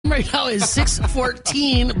right now is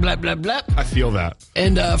 6:14, blah, blah, blah. I feel that.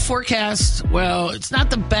 And forecast, well, it's not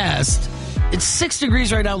the best. It's 6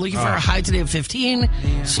 degrees right now, looking for a high today of 15.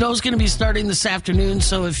 Snow's going to be starting this afternoon,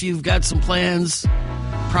 so if you've got some plans,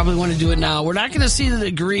 probably want to do it now. We're not going to see the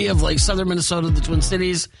degree of like southern Minnesota, the Twin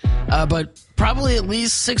Cities, but probably at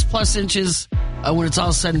least 6+ inches when it's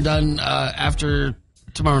all said and done after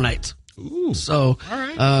tomorrow night. Ooh. So, all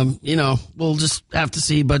right. We'll just have to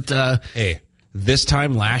see. But hey, this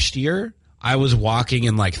time last year, I was walking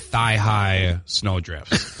in like thigh-high snow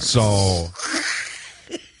drifts. So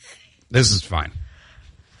this is fine.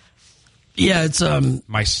 Yeah, it's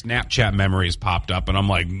my Snapchat memories popped up, and I'm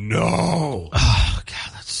like, no. Oh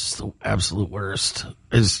God, that's just the absolute worst.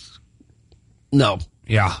 No,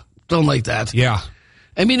 Yeah. don't like that. Yeah.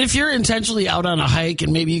 I mean, if you're intentionally out on a hike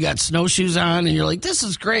and maybe you got snowshoes on and you're like, this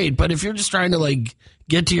is great, but if you're just trying to like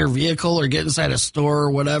get to your vehicle or get inside a store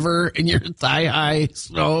or whatever and you're thigh high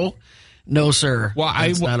snow, no sir. Well, I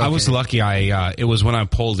was lucky. It was when I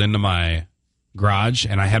pulled into my garage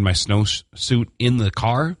and I had my snowsuit in the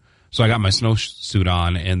car, so I got my snowsuit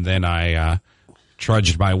on and then I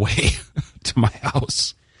trudged my way to my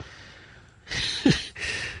house.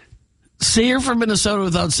 Say you're from Minnesota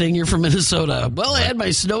without saying you're from Minnesota. Well, I had my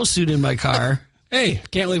snowsuit in my car. Hey,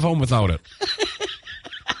 can't leave home without it.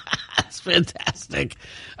 That's fantastic.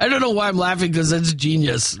 I don't know why I'm laughing because that's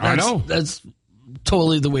genius. I know. That's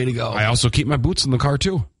totally the way to go. I also keep my boots in the car,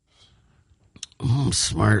 too.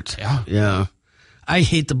 Smart. Yeah. I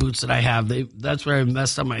hate the boots that I have. That's where I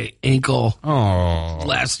messed up my ankle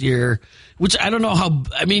last year, which I don't know how.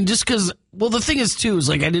 I mean, just because. Well, the thing is too is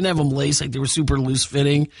like I didn't have them laced, like they were super loose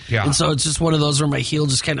fitting, and so it's just one of those where my heel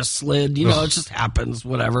just kind of slid. It just happens,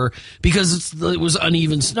 whatever, because it was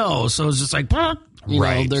uneven snow, so it's just like,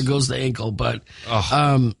 right, there goes the ankle. But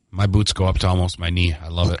my boots go up to almost my knee. I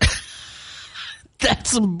love it.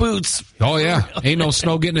 That's some boots. Oh yeah, ain't no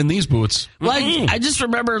snow getting in these boots. Like I just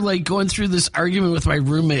remember like going through this argument with my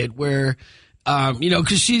roommate where,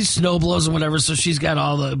 because she snow blows and whatever, so she's got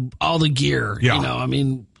all the gear. Yeah. I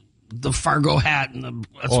mean, the Fargo hat and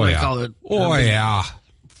that's what I call it. Oh yeah,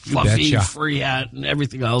 fluffy free hat and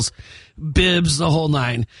everything else, bibs, the whole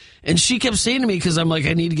nine. And she kept saying to me, because I'm like,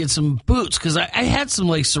 I need to get some boots, because I had some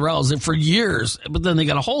like Sorels for years, but then they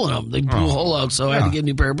got a hole in them. They blew a hole out, so I had to get a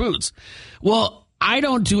new pair of boots. Well, I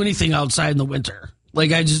don't do anything outside in the winter.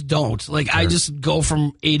 Like, I just don't. Like, sure. I just go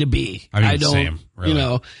from A to B. I don't, same,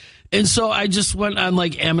 really. And so I just went on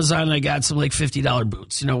like Amazon and I got some like $50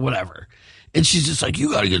 boots, whatever. And she's just like,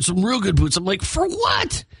 you got to get some real good boots. I'm like, for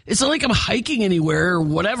what? It's not like I'm hiking anywhere or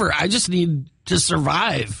whatever. I just need to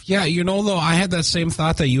survive. Yeah, though, I had that same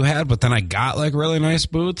thought that you had, but then I got like really nice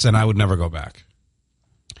boots and I would never go back.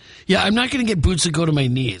 Yeah, I'm not going to get boots that go to my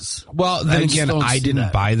knees. Well, then again, I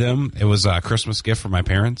didn't buy them. It was a Christmas gift from my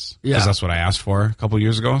parents because that's what I asked for a couple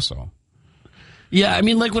years ago. So, yeah, I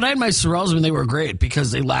mean, like when I had my Sorels, they were great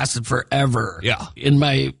because they lasted forever. Yeah.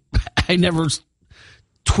 I never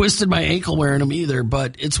twisted my ankle wearing them either,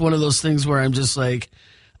 but it's one of those things where I'm just like,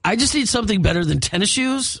 I just need something better than tennis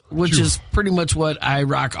shoes, which is pretty much what I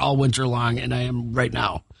rock all winter long, and I am right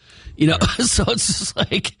now. So it's just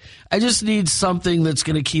like, I just need something that's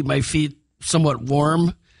going to keep my feet somewhat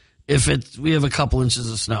warm if we have a couple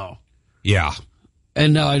inches of snow. Yeah.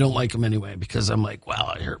 And now I don't like them anyway because I'm like,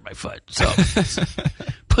 wow, I hurt my foot. So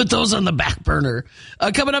put those on the back burner.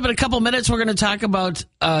 Coming up in a couple minutes, we're going to talk about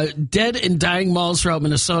dead and dying malls throughout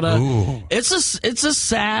Minnesota. Ooh. It's a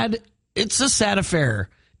sad affair.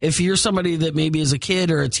 If you're somebody that maybe is a kid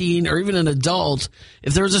or a teen or even an adult,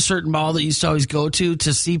 if there's a certain mall that you used to always go to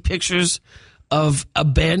see pictures of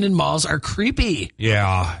abandoned malls are creepy.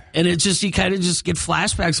 Yeah. And it just, you kind of just get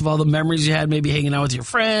flashbacks of all the memories you had maybe hanging out with your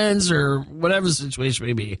friends or whatever the situation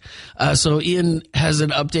may be. So Ian has an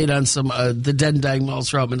update on some the dead and dying malls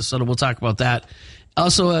throughout Minnesota. We'll talk about that.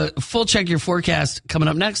 Also, a full check your forecast coming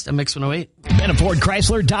up next on Mix 108. Ben Ford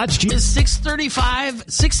Chrysler Dodge Jeep. It's 6:35,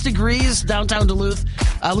 6 degrees downtown Duluth.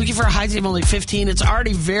 Looking for a high of only 15. It's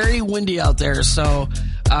already very windy out there, so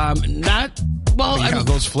not well. Yeah,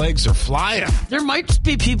 those flags are flying. There might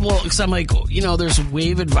be people, because I'm like, there's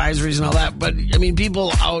wave advisories and all that, but I mean,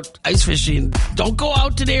 people out ice fishing, don't go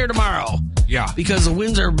out today or tomorrow. Yeah, because the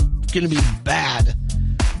winds are going to be bad.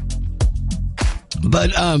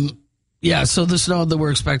 But yeah, so the snow that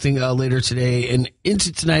we're expecting later today and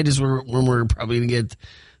into tonight is when we're probably going to get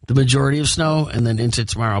the majority of snow, and then into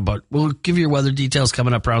tomorrow. But we'll give you your weather details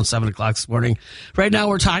coming up around 7 o'clock this morning. Right now,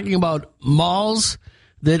 we're talking about malls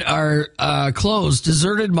that are closed,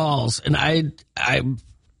 deserted malls, and I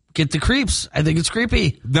get the creeps. I think it's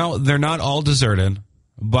creepy. No, they're not all deserted.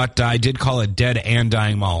 But I did call it dead and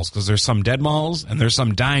dying malls because there's some dead malls and there's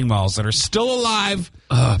some dying malls that are still alive,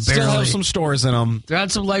 still barely. have some stores in them. They're on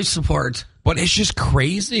some life support. But it's just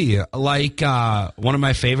crazy. Like, one of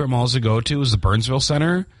my favorite malls to go to is the Burnsville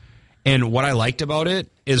Center. And what I liked about it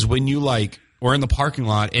is when you, were in the parking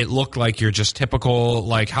lot, it looked like you're just typical,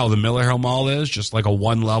 like how the Miller Hill Mall is, just like a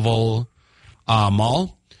one-level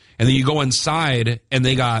mall. And then you go inside, and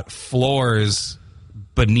they got floors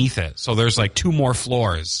beneath it. So there's, 2 more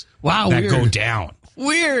floors that weird. go down.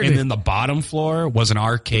 Weird. And then the bottom floor was an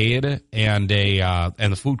arcade and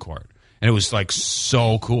the food court. And it was,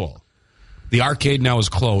 so cool. The arcade now is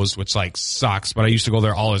closed, which, sucks. But I used to go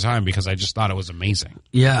there all the time because I just thought it was amazing.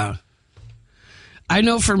 Yeah. I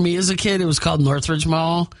know for me as a kid, it was called Northridge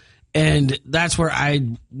Mall, and that's where I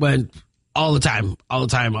went all the time.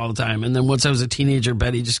 And then once I was a teenager,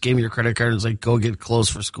 Betty just gave me your credit card and was like, go get clothes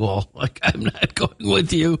for school. I'm not going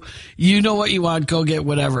with you. You know what you want, go get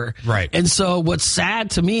whatever. Right. And so what's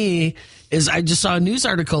sad to me is I just saw a news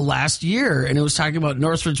article last year, and it was talking about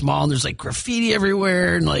Northridge Mall, and there's graffiti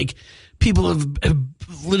everywhere, and people have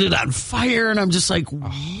lit it on fire, and I'm just like,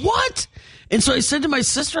 what? And so I said to my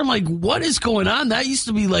sister, I'm like, what is going on? That used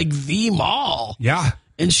to be the mall. Yeah.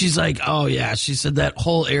 And she's like, oh, yeah. She said that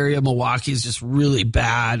whole area of Milwaukee is just really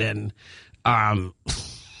bad. And it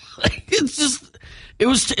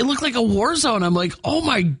looked like a war zone. I'm like, oh,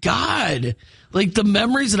 my God. The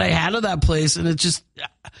memories that I had of that place. And it just,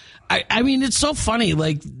 I mean, it's so funny,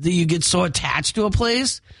 that you get so attached to a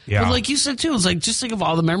place. Yeah. But like you said, too, it's just think of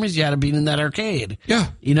all the memories you had of being in that arcade. Yeah.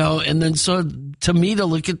 And then so to me to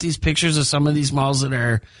look at these pictures of some of these malls that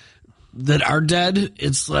are dead,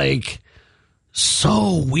 it's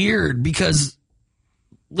so weird because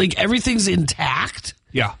everything's intact.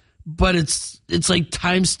 Yeah. But it's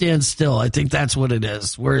time stands still. I think that's what it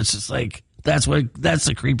is, where it's just that's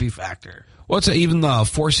the creepy factor. Well, even the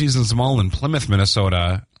Four Seasons Mall in Plymouth,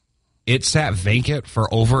 Minnesota, it sat vacant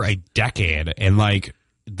for over a decade. And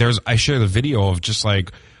I share the video of just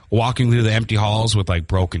walking through the empty halls with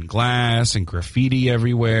broken glass and graffiti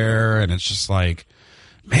everywhere. And it's just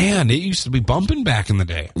man, it used to be bumping back in the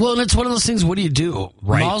day. Well, and it's one of those things, what do you do?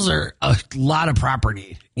 Right. Malls are a lot of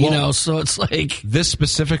property, so it's this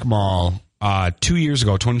specific mall, 2 years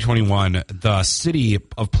ago, 2021, the city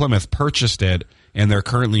of Plymouth purchased it, and they're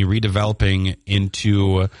currently redeveloping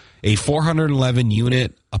into a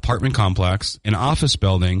 411-unit apartment complex, an office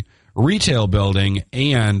building, retail building,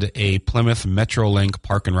 and a Plymouth Metrolink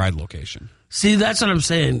park and ride location. See, that's what I'm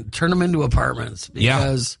saying. Turn them into apartments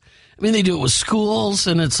because, I mean, they do it with schools,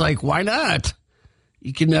 and it's why not?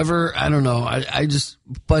 You can never, I don't know.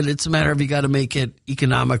 But it's a matter of you got to make it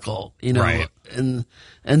economical, Right. And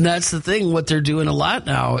that's the thing. What they're doing a lot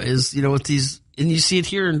now is, with these, and you see it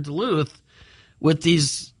here in Duluth, with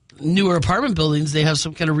these newer apartment buildings, they have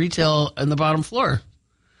some kind of retail on the bottom floor.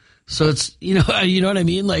 So it's, you know what I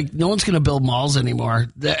mean? No one's going to build malls anymore.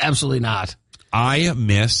 They're absolutely not. I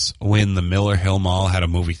miss when the Miller Hill Mall had a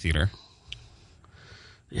movie theater.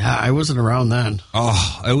 Yeah, I wasn't around then.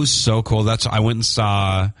 Oh, it was so cool. I went and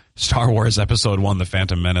saw Star Wars Episode 1, The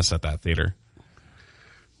Phantom Menace at that theater.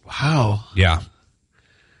 Wow. Yeah.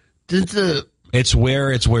 It's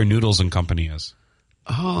where Noodles and Company is.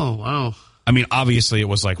 Oh, wow. I mean, obviously it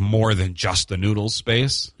was more than just the noodles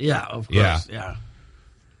space. Yeah, of course. Yeah.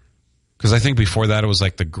 Because I think before that it was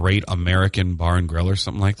the Great American Bar and Grill or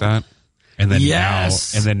something like that. And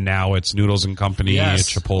then now it's Noodles and Company,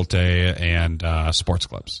 Chipotle, and Sports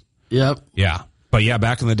Clubs. Yep. Yeah. But yeah,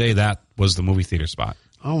 back in the day, that was the movie theater spot.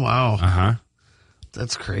 Oh, wow. Uh-huh.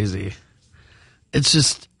 That's crazy. It's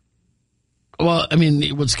just, well, I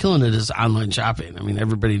mean, what's killing it is online shopping. I mean,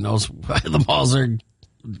 everybody knows why the malls are,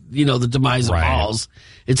 the demise of malls.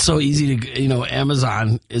 It's so easy to,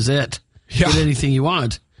 Amazon is it. Yeah. Get anything you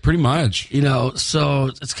want. Pretty much. So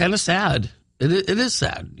it's kind of sad. It is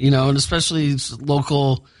sad, and especially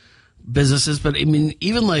local businesses. But I mean,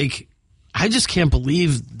 even I just can't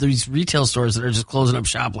believe these retail stores that are just closing up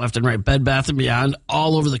shop left and right. Bed Bath & Beyond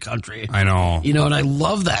all over the country. I know. And I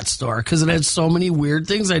love that store because it had so many weird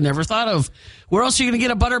things I never thought of. Where else are you going to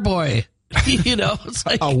get a Butter Boy? It's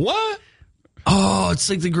a what? Oh, it's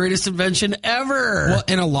the greatest invention ever. Well,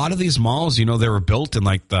 and a lot of these malls, they were built in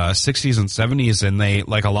the 60s and 70s, and they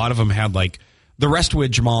a lot of them had the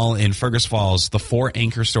Restwidge Mall in Fergus Falls. The 4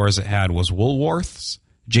 anchor stores it had was Woolworths,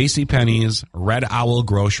 JCPenney's, Red Owl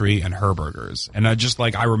Grocery, and Herberger's. And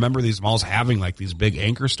I remember these malls having these big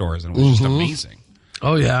anchor stores, and it was just amazing.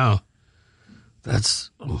 Oh yeah, that's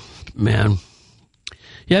man.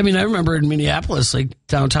 Yeah, I mean, I remember in Minneapolis,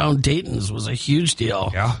 downtown Dayton's was a huge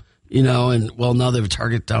deal. Yeah. And now they have a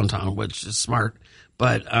Target downtown, which is smart.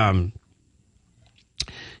 But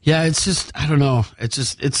Yeah, it's just, I don't know.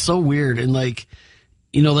 It's so weird. And like,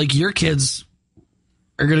 like your kids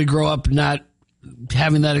are going to grow up not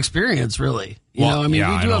having that experience, really. You know, I mean,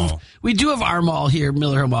 we do have our mall here,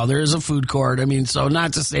 Miller Hill Mall. There is a food court. I mean, so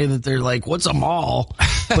not to say that they're like, what's a mall?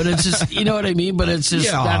 But it's just, you know what I mean? But it's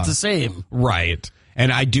just not the same. Right.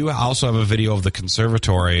 And I do also have a video of the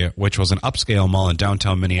Conservatory, which was an upscale mall in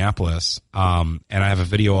downtown Minneapolis. And I have a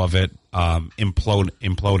video of it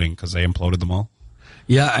imploding because they imploded the mall.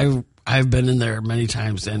 Yeah, I've been in there many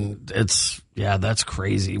times, and that's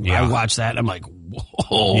crazy. Yeah. I watch that, and I'm like,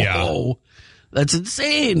 whoa, that's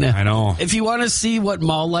insane. I know. If you want to see what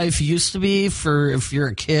mall life used to be if you're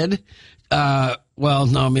a kid, well,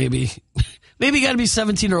 no, maybe you got to be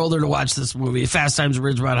 17 or older to watch this movie, Fast Times at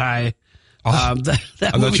Ridgemont High.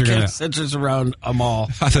 That movie centers around a mall.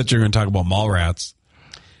 I thought you were going to talk about Mallrats.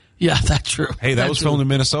 Yeah, that's true. Hey, that was filmed in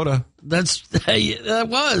Minnesota. That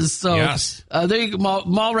was. So yes. There you go.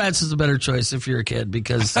 Mallrats is a better choice if you're a kid,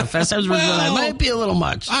 because Fast Times at Ridgemont High might be a little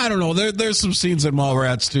much. I don't know. There's some scenes in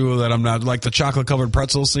Mallrats too that I'm not, like the chocolate covered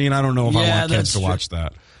pretzel scene. I don't know if I want kids to watch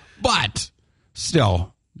that. But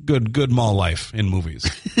still, good mall life in movies.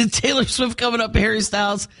 Taylor Swift coming up, Harry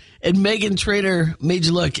Styles and Megan Trainor, Made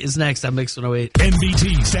You Look, is next on Mix 108.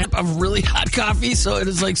 NBT stamp of really hot coffee, so it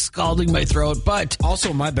is like scalding my throat. But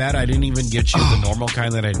also, my bad, I didn't even get you the normal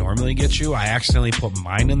kind that I normally get you. I accidentally put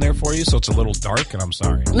mine in there for you, so it's a little dark, and I'm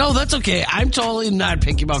sorry. No, that's okay. I'm totally not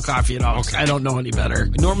picky about coffee at all. Okay. I don't know any better.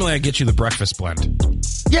 Normally, I get you the breakfast blend.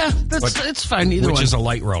 Yeah, it's fine either which one. is a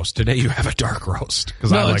light roast. Today, you have a dark roast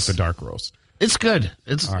because I like the dark roast. It's good.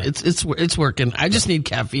 It's working. I just need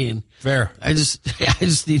caffeine. Fair. I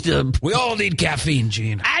just need to. We all need caffeine,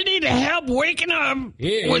 Gene. I need help waking up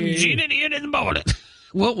with Gene and Ian in the morning.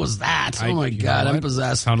 What was that? Oh my God, I'm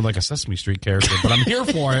possessed. Sounded like a Sesame Street character, but I'm here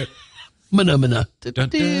for it. Manamana.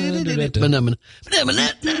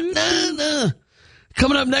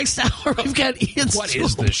 Coming up next hour, we've got Ian's What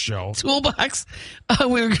is this show? Toolbox.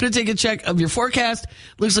 We're going to take a check of your forecast.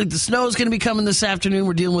 Looks like the snow is going to be coming this afternoon.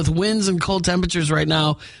 We're dealing with winds and cold temperatures right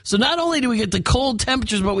now. So not only do we get the cold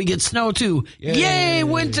temperatures, but we get snow too. Yay,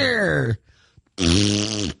 winter!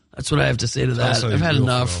 That's what I have to say to that. I've had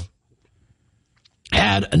enough.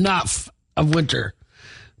 Had enough of winter.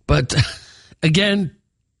 But again,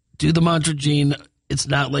 do the mantra, Gene. It's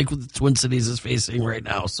not like what the Twin Cities is facing right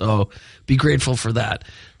now. So be grateful for that.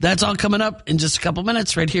 That's all coming up in just a couple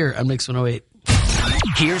minutes right here on Mix 108.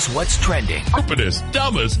 Here's what's trending. Stupidest,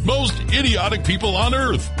 dumbest, most idiotic people on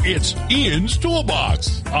earth. It's Ian's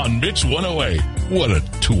Toolbox on Mix 108. What a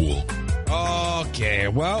tool. Okay,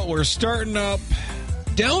 well, we're starting up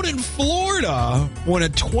down in Florida when a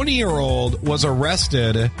 20-year-old was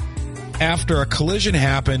arrested after a collision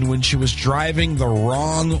happened when she was driving the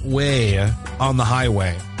wrong way on the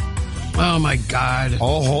highway. Oh, my God.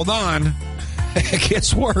 Oh, hold on. It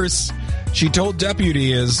gets worse. She told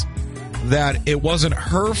deputies that it wasn't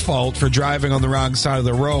her fault for driving on the wrong side of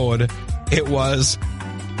the road. It was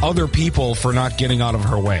other people for not getting out of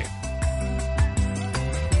her way.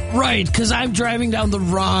 Right, because I'm driving down the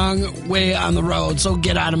wrong way on the road, so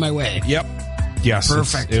get out of my way. Yep. Yes.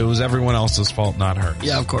 Perfect. It was everyone else's fault, not hers.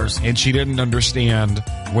 Yeah, of course. And she didn't understand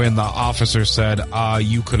when the officer said,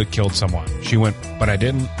 you could have killed someone. She went, but I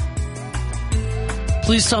didn't.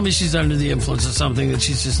 Please tell me she's under the influence of something that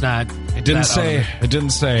she's just not. It didn't say. It didn't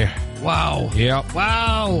say. Wow. Yep.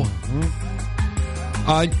 Wow.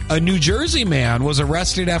 A New Jersey man was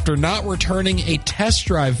arrested after not returning a test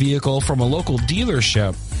drive vehicle from a local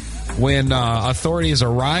dealership. When authorities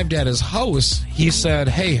arrived at his house, he said,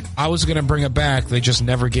 hey, I was going to bring it back. They just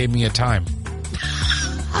never gave me a time.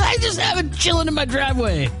 I just have it chilling in my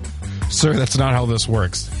driveway. Sir, that's not how this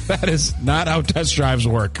works. That is not how test drives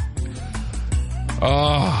work.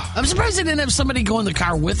 Oh. I'm surprised they didn't have somebody go in the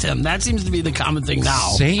car with him. That seems to be the common thing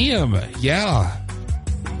now. Same, yeah.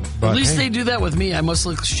 But at least they do that with me. I must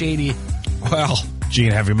look shady. Well,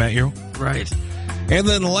 Gene, have you met you? Right. And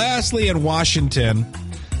then lastly, in Washington,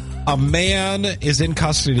 a man is in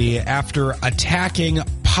custody after attacking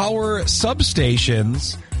power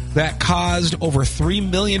substations that caused over $3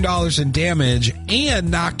 million in damage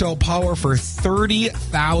and knocked out power for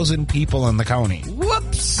 30,000 people in the county.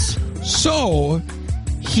 Whoops. So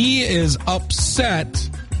he is upset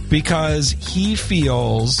because he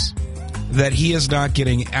feels that he is not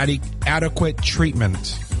getting adequate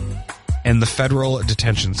treatment in the federal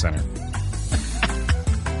detention center.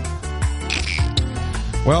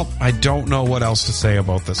 Well, I don't know what else to say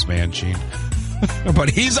about this man, Gene.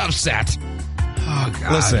 But he's upset. Oh,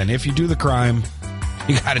 God. Listen, if you do the crime,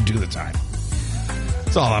 you got to do the time.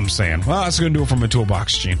 That's all I'm saying. Well, that's going to do it for my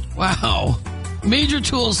toolbox, Gene. Wow. Major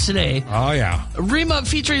tools today. Oh, yeah. Rima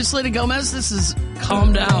featuring Selena Gomez. This is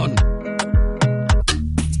Calm Down.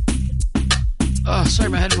 Oh, sorry,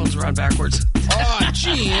 my headphones are on backwards. Oh,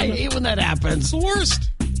 gee. I hate when that happens. The worst.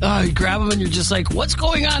 Oh, you grab them and you're just like, what's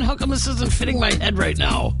going on? How come this isn't fitting my head right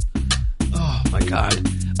now? Oh, my God.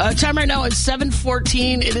 Time right now is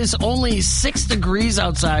 7:14. It is only 6 degrees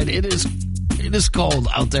outside. It is cold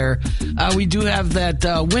out there. We do have that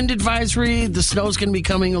wind advisory. The snow's going to be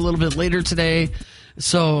coming a little bit later today.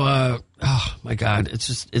 So, oh, my God,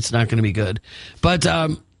 it's not going to be good. But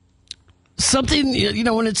something, you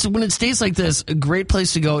know, when it stays like this, a great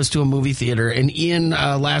place to go is to a movie theater. And Ian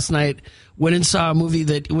last night went and saw a movie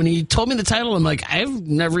that when he told me the title, I'm like, I've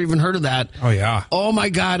never even heard of that. Oh, yeah. Oh, my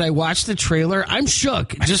God. I watched the trailer. I'm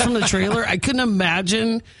shook just from the trailer. I couldn't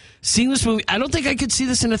imagine seeing this movie. I don't think I could see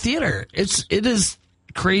this in a theater. It is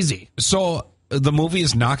crazy. So the movie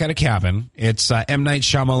is Knock at a Cabin. It's M. Night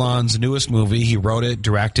Shyamalan's newest movie. He wrote it,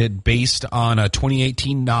 directed, based on a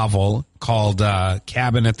 2018 novel called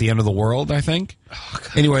Cabin at the End of the World, I think. Oh,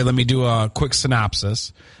 anyway, let me do a quick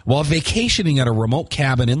synopsis. While vacationing at a remote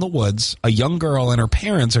cabin in the woods, a young girl and her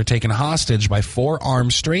parents are taken hostage by 4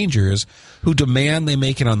 armed strangers who demand they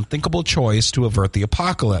make an unthinkable choice to avert the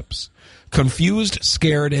apocalypse. Confused,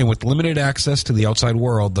 scared, and with limited access to the outside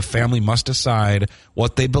world, the family must decide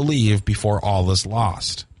what they believe before all is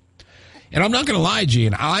lost. And I'm not going to lie,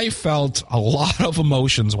 Gene, I felt a lot of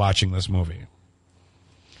emotions watching this movie.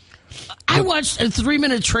 I watched a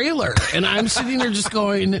 3-minute trailer, and I'm sitting there just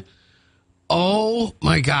going, oh,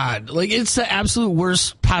 my God. Like, it's the absolute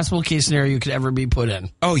worst possible case scenario you could ever be put in.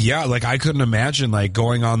 Oh, yeah. Like, I couldn't imagine, like,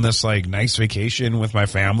 going on this, like, nice vacation with my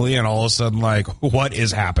family, and all of a sudden, like, what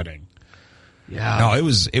is happening? Yeah. No,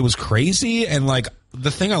 it was crazy. And like the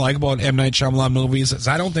thing I like about M. Night Shyamalan movies is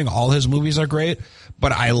I don't think all his movies are great,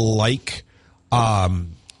 but I like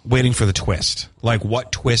waiting for the twist. Like,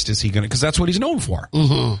 what twist is he going to, because that's what he's known for.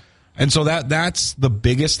 Mm-hmm. And so that's the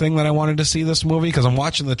biggest thing that I wanted to see this movie, because I'm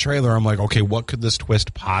watching the trailer. I'm like, okay, what could this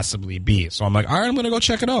twist possibly be? So I'm like, all right, I'm going to go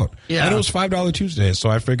check it out. Yeah. And it was $5 Tuesdays. So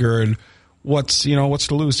I figured what's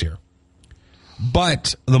to lose here.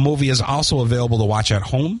 But the movie is also available to watch at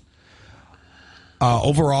home.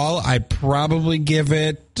 Overall, I'd probably give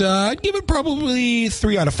it probably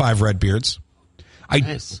 3 out of 5 Redbeards.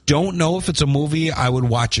 I don't know if it's a movie I would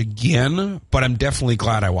watch again, but I'm definitely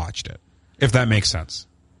glad I watched it, if that makes sense.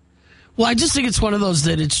 Well, I just think it's one of those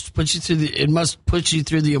that it must put you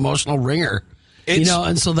through the emotional ringer.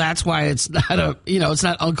 And so that's why it's not it's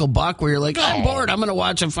not Uncle Buck where you're like, I'm bored, I'm going to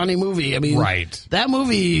watch a funny movie. I mean, right. That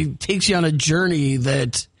movie takes you on a journey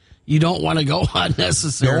that you don't want to go on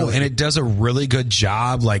necessarily. No, and it does a really good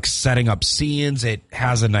job, like, setting up scenes. It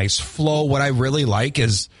has a nice flow. What I really like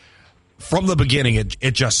is from the beginning,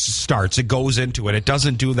 it just starts. It goes into it. It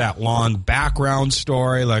doesn't do that long background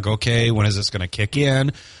story, like, okay, when is this going to kick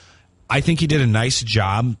in? I think he did a nice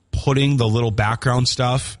job putting the little background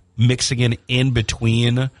stuff, mixing it in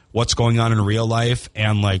between what's going on in real life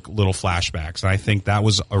and, like, little flashbacks. And I think that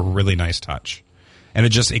was a really nice touch. And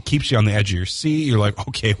it keeps you on the edge of your seat. You're like,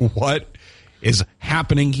 okay, what is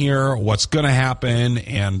happening here? What's going to happen?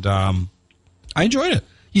 And I enjoyed it.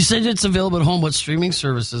 You said it's available at home. What streaming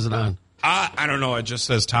service is it on? I don't know. It just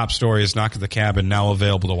says Top Stories, Knock at the Cabin, now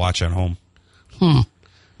available to watch at home. I'm going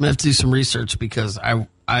to have to do some research because I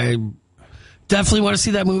definitely want to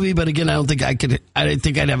see that movie. But again, I don't think I could. I didn't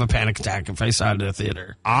think I'd have a panic attack if I saw it in a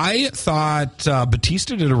theater. I thought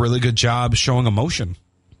Batista did a really good job showing emotion.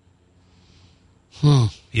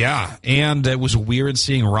 Yeah, and it was weird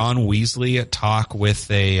seeing Ron Weasley talk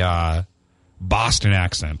with a Boston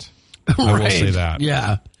accent. I will say that.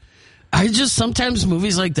 Yeah. Sometimes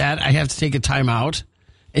movies like that, I have to take a time out,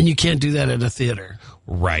 and you can't do that at a theater.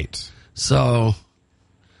 Right. So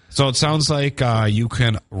it sounds like you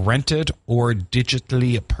can rent it or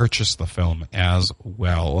digitally purchase the film as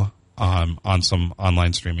well on some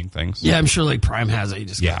online streaming things. Yeah, I'm sure like Prime has it. You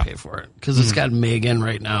just got to pay for it because it's got Megan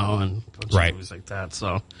right now and a bunch of movies like that.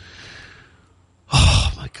 So,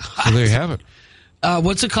 oh my God! So there you have it.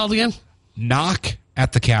 What's it called again? Knock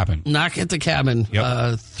at the Cabin. Knock at the Cabin.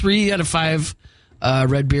 Yep. 3 out of 5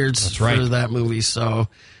 Redbeards for that movie. So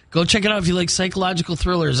go check it out if you like psychological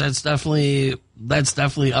thrillers. That's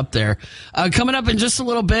definitely up there. Coming up in just a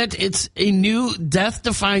little bit, it's a new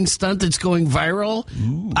death-defying stunt that's going viral.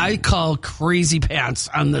 Ooh. I call crazy pants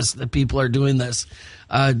on this, that people are doing this.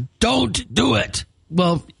 Don't do it.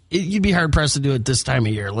 Well, you'd be hard-pressed to do it this time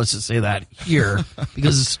of year. Let's just say that here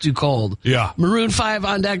because it's too cold. Yeah. Maroon 5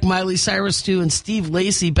 on deck, Miley Cyrus 2, and Steve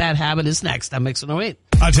Lacy, Bad Habit is next on Mix 108.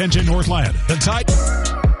 Attention, Northland. The tide.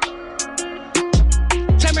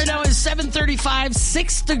 Time right now is 7:35,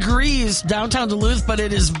 6 degrees downtown Duluth, but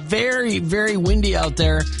it is very, very windy out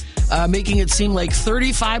there, making it seem like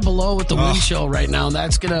 35 below with the wind chill right now.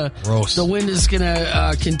 That's Gross. the wind is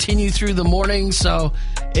gonna continue through the morning, so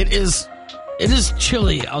it is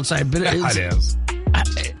chilly outside. But It is.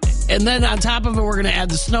 And then on top of it, we're going to add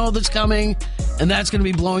the snow that's coming, and that's going to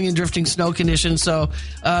be blowing and drifting snow conditions. So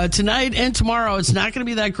tonight and tomorrow, it's not going to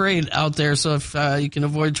be that great out there. So if you can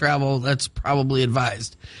avoid travel, that's probably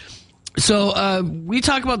advised. So we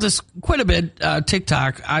talk about this quite a bit.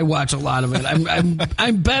 TikTok, I watch a lot of it.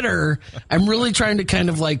 I'm better. I'm really trying to kind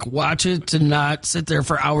of like watch it to not sit there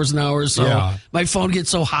for hours and hours. So my phone gets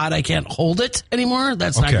so hot I can't hold it anymore.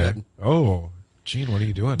 That's not good. Oh, Gene, what are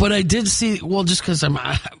you doing? But I did see, well, just because I'm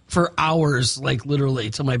for hours, like literally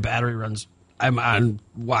till my battery runs, I'm on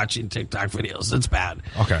watching TikTok videos. It's bad.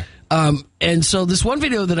 Okay. And so this one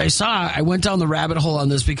video that I saw, I went down the rabbit hole on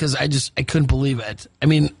this because I couldn't believe it. I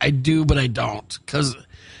mean, I do, but I don't, because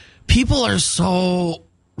people are so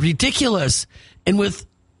ridiculous. And with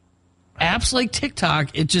apps like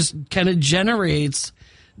TikTok, it just kind of generates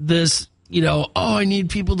this, I need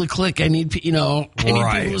people to click. I need people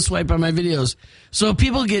to swipe on my videos. So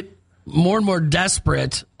people get more and more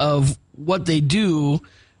desperate of what they do,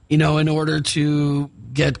 in order to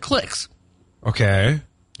get clicks. Okay.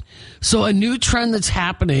 So a new trend that's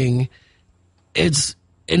happening, it's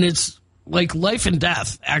like life and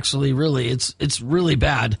death, actually, really. It's really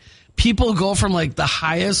bad. People go from like the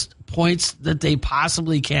highest points that they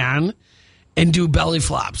possibly can and do belly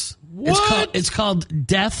flops. What? It's called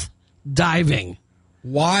death diving.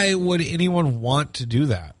 Why would anyone want to do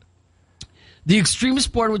that? The extreme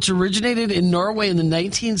sport, which originated in Norway in the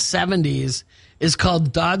 1970s, is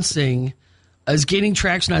called dodging, is gaining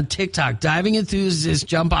traction on TikTok. Diving enthusiasts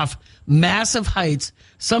jump off massive heights,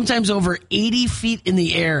 sometimes over 80 feet in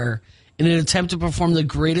the air, in an attempt to perform the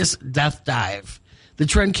greatest death dive. The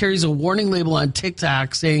trend carries a warning label on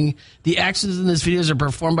TikTok saying the actions in these videos are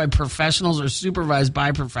performed by professionals or supervised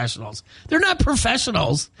by professionals. They're not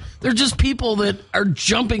professionals. They're just people that are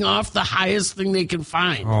jumping off the highest thing they can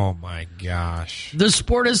find. Oh, my gosh. The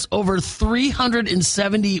sport has over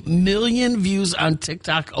 370 million views on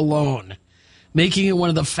TikTok alone, making it one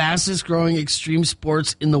of the fastest growing extreme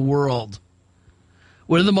sports in the world.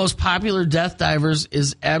 One of the most popular death divers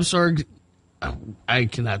is Absorg, I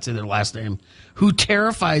cannot say their last name, who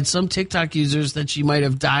terrified some TikTok users that she might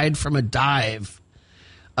have died from a dive.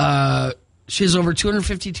 She has over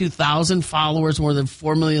 252,000 followers, more than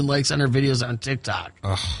 4 million likes on her videos on TikTok.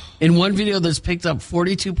 Ugh. In one video that's picked up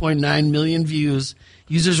 42.9 million views,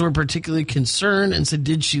 users were particularly concerned and said,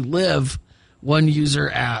 "Did she live?" One user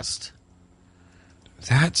asked.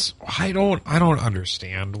 I don't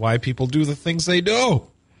understand why people do the things they do.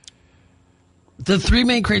 The three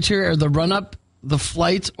main criteria are the run-up, the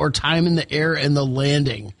flight, or time in the air, and the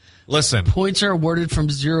landing. Listen. Points are awarded from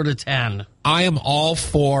 0 to 10. I am all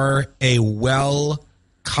for a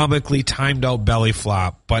comically timed out belly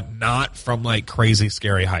flop, but not from like crazy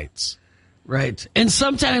scary heights. Right. And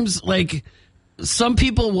sometimes like some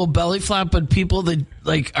people will belly flop, but people that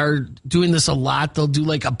like are doing this a lot, they'll do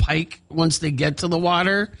like a pike once they get to the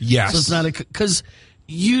water. Yes. So it's not because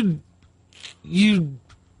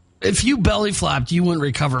if you belly flopped, you wouldn't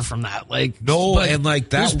recover from that. Like and like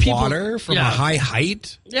that people, water from a high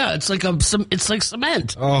height. Yeah, it's like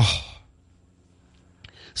cement. Oh.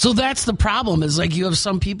 So that's the problem is like you have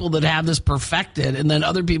some people that have this perfected and then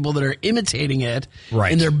other people that are imitating it.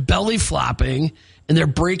 Right. And they're belly flopping and they're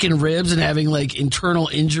breaking ribs and having like internal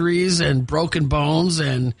injuries and broken bones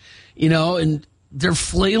and, and they're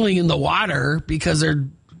flailing in the water because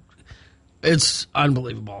it's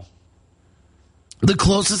unbelievable. The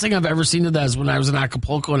closest thing I've ever seen to that is when I was in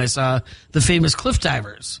Acapulco and I saw the famous cliff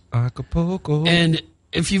divers. Acapulco. And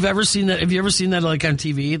if you've ever seen that, have you ever seen that like on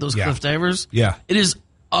TV, those cliff divers? Yeah. It is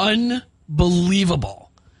unbelievable.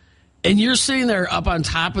 And you're sitting there up on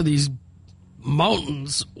top of these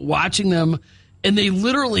mountains watching them, and they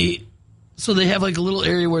literally, so they have like a little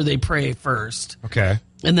area where they pray first. Okay.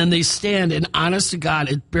 And then they stand, and honest to God,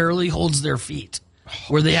 it barely holds their feet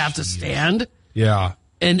where they have to stand. Yeah.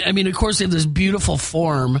 And, I mean, of course, they have this beautiful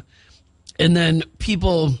form, and then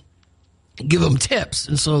people give them tips,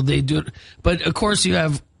 and so they do it. But, of course,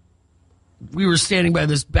 we were standing by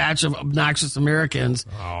this batch of obnoxious Americans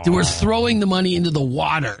that were throwing the money into the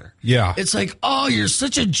water. Yeah. It's like, oh, you're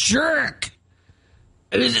such a jerk.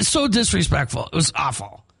 It's so disrespectful. It was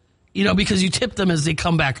awful. Because you tip them as they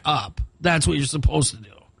come back up. That's what you're supposed to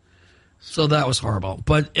do. So that was horrible.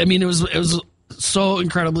 But, I mean, it was so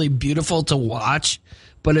incredibly beautiful to watch.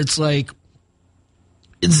 But it's like,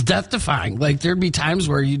 it's death-defying. Like, there'd be times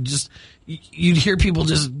where you'd hear people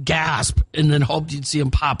just gasp and then hope you'd see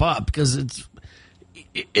them pop up because it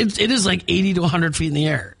is like 80 to 100 feet in the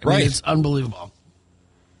air. I mean, it's unbelievable.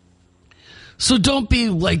 So don't be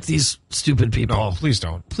like these stupid people. No, please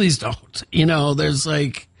don't. Please don't. You know, there's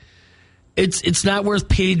like, it's not worth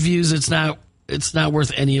paid views. It's not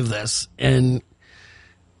worth any of this. And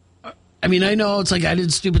I mean, I know it's like I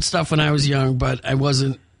did stupid stuff when I was young, but I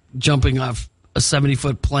wasn't jumping off a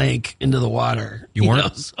 70-foot plank into the water. You weren't?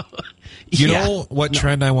 Know? So, you know what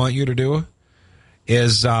trend I want you to do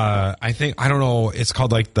is I don't know, it's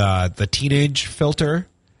called like the teenage filter.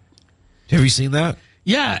 Have you seen that?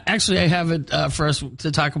 Yeah, actually, I have it for us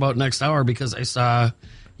to talk about next hour because I saw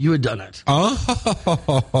you had done it.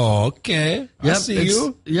 Oh, okay. I see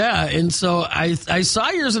you. Yeah, and so I saw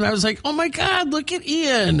yours and I was like, oh my God, look at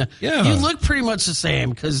Ian. Yeah. You look pretty much the same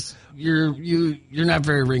because you're not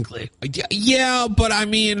very wrinkly. Yeah, but I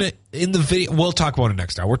mean, in the video, we'll talk about it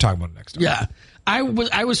next hour. We're talking about it next hour. Yeah.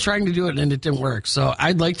 I was trying to do it and it didn't work, so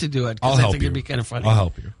I'd like to do it I'll because I help think you. it'd be kind of funny. I'll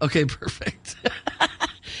help you. Okay, perfect.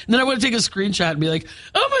 And then I want to take a screenshot and be like,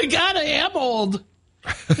 oh my God, I am old.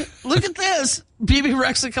 Look at this. BB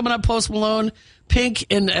Rexa coming up, Post Malone, Pink,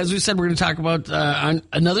 and as we said, we're going to talk about on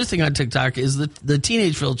another thing on TikTok is the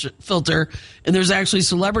teenage filter, and there's actually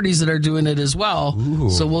celebrities that are doing it as well. Ooh.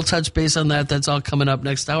 So we'll touch base on that. That's all coming up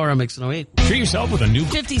next hour on Mix 108. Treat yourself with a new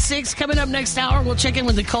 56 coming up next hour. We'll check in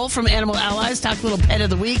with Nicole from Animal Allies, talk a little pet of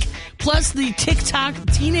the week, plus the TikTok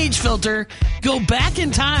teenage filter. Go back in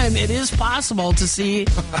time. It is possible to see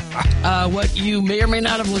what you may or may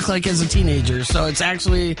not have looked like as a teenager. So it's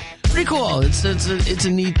actually pretty cool. It's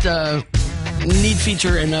a neat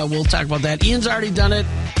feature, and we'll talk about that. Ian's already done it.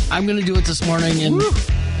 I'm going to do it this morning, and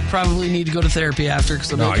probably need to go to therapy after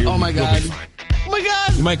because I'm like, oh my God. Oh my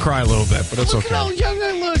God. You might cry a little bit, but it's Look okay. at how young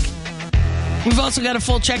I look. We've also got a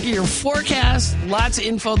full check of your forecast. Lots of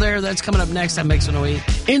info there. That's coming up next on Mix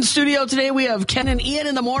 108. In studio today, we have Ken and Ian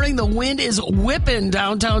in the morning. The wind is whipping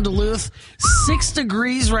downtown Duluth. 6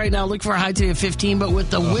 degrees right now. Look for a high today of 15, but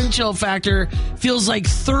with the wind chill factor, feels like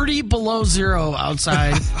 30 below zero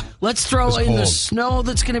outside. Let's throw in the snow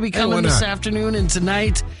that's going to be coming this afternoon and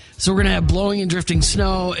tonight. So we're going to have blowing and drifting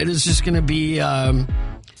snow. It is just going to be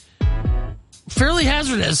fairly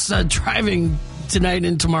hazardous driving tonight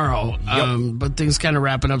and tomorrow. But things kind of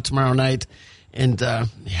wrapping up tomorrow night. And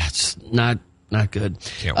it's not good.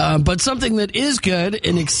 But something that is good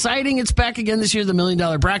and exciting, it's back again this year, the $1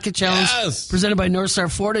 Million Bracket Challenge. Yes. Presented by North Star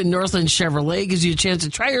Ford and Northland Chevrolet. Gives you a chance to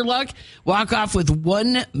try your luck. Walk off with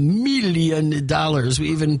 $1 million. We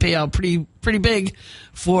even pay out pretty big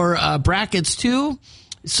for brackets too.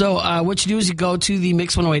 So what you do is you go to the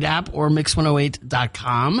Mix 108 app or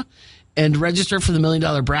Mix108.com and register for the $1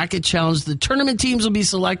 Million Bracket Challenge. The tournament teams will be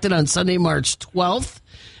selected on Sunday, March 12th.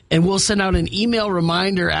 And we'll send out an email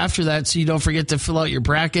reminder after that so you don't forget to fill out your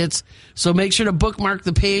brackets. So make sure to bookmark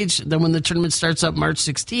the page. Then when the tournament starts up March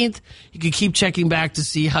 16th, you can keep checking back to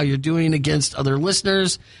see how you're doing against other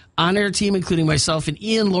listeners. On-air team, including myself and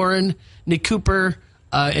Ian, Lauren, Nick Cooper,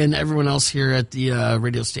 and everyone else here at the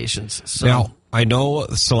radio stations. So, now, I know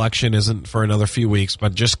selection isn't for another few weeks,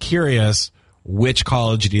 but just curious, which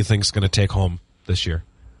college do you think is going to take home this year?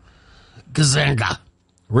 Gonzaga.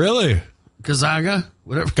 Really? Gonzaga?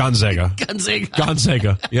 Whatever. Gonzaga.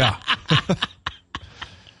 Gonzaga. Yeah.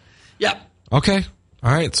 Yep. Okay.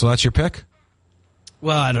 All right. So that's your pick?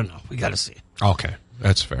 Well, I don't know. We got to see. Okay.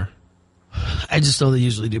 That's fair. I just know they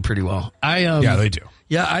usually do pretty well. Yeah, they do.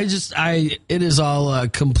 Yeah, it is all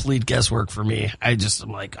complete guesswork for me. I'm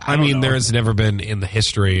like, I don't know. There's never been in the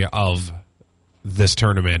history of this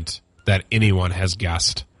tournament that anyone has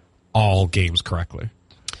guessed all games correctly.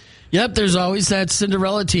 Yep, there's always that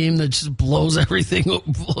Cinderella team that just blows everything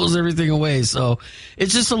away. So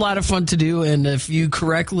it's just a lot of fun to do. And if you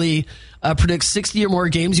correctly predict 60 or more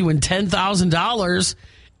games, you win $10,000.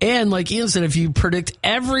 And like Ian said, if you predict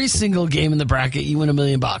every single game in the bracket, you win $1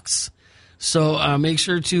 million. So make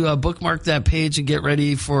sure to bookmark that page and get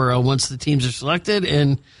ready for once the teams are selected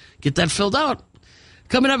and get that filled out.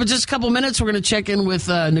 Coming up in just a couple minutes, we're going to check in with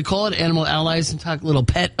Nicole at Animal Allies and talk a little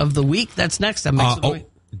pet of the week. That's next. That makes it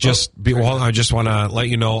I just want to let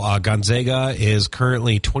you know Gonzaga is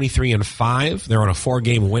currently 23-5. They're on a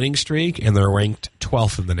 4-game winning streak, and they're ranked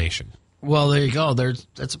 12th in the nation. Well, there you go.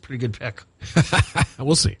 That's a pretty good pick.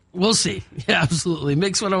 We'll see. We'll see. Yeah, absolutely.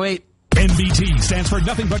 Mix 108. NBT stands for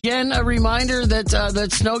nothing but. Again, a reminder that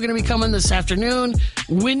snow going to be coming this afternoon.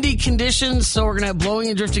 Windy conditions, so we're going to have blowing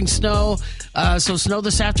and drifting snow. So snow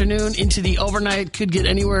this afternoon into the overnight. Could get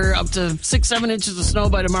anywhere up to 6-7 inches of snow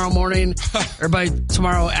by tomorrow morning, or by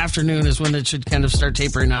tomorrow afternoon is when it should kind of start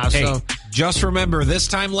tapering off. Hey, so Just remember, this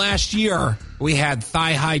time last year, we had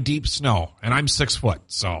thigh-high deep snow, and I'm 6 foot,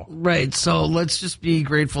 so. Right, so let's just be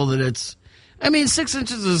grateful that it's, 6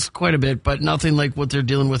 inches is quite a bit, but nothing like what they're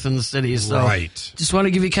dealing with in the city. So Right. Just want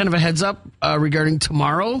to give you kind of a heads up regarding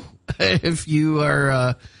tomorrow. If you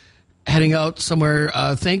are heading out somewhere,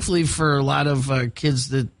 thankfully for a lot of kids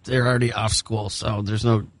that they're already off school, so there's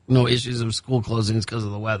no issues of school closings because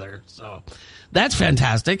of the weather. So that's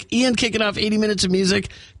fantastic. Ian kicking off 80 minutes of music,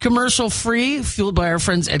 commercial free, fueled by our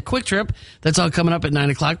friends at Quick Trip. That's all coming up at 9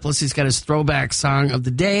 o'clock. Plus, he's got his throwback song of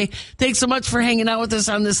the day. Thanks so much for hanging out with us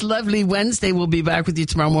on this lovely Wednesday. We'll be back with you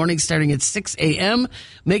tomorrow morning starting at 6 a.m.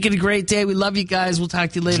 Make it a great day. We love you guys. We'll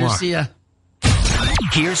talk to you later. Mwah. See ya.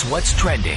 Here's what's trending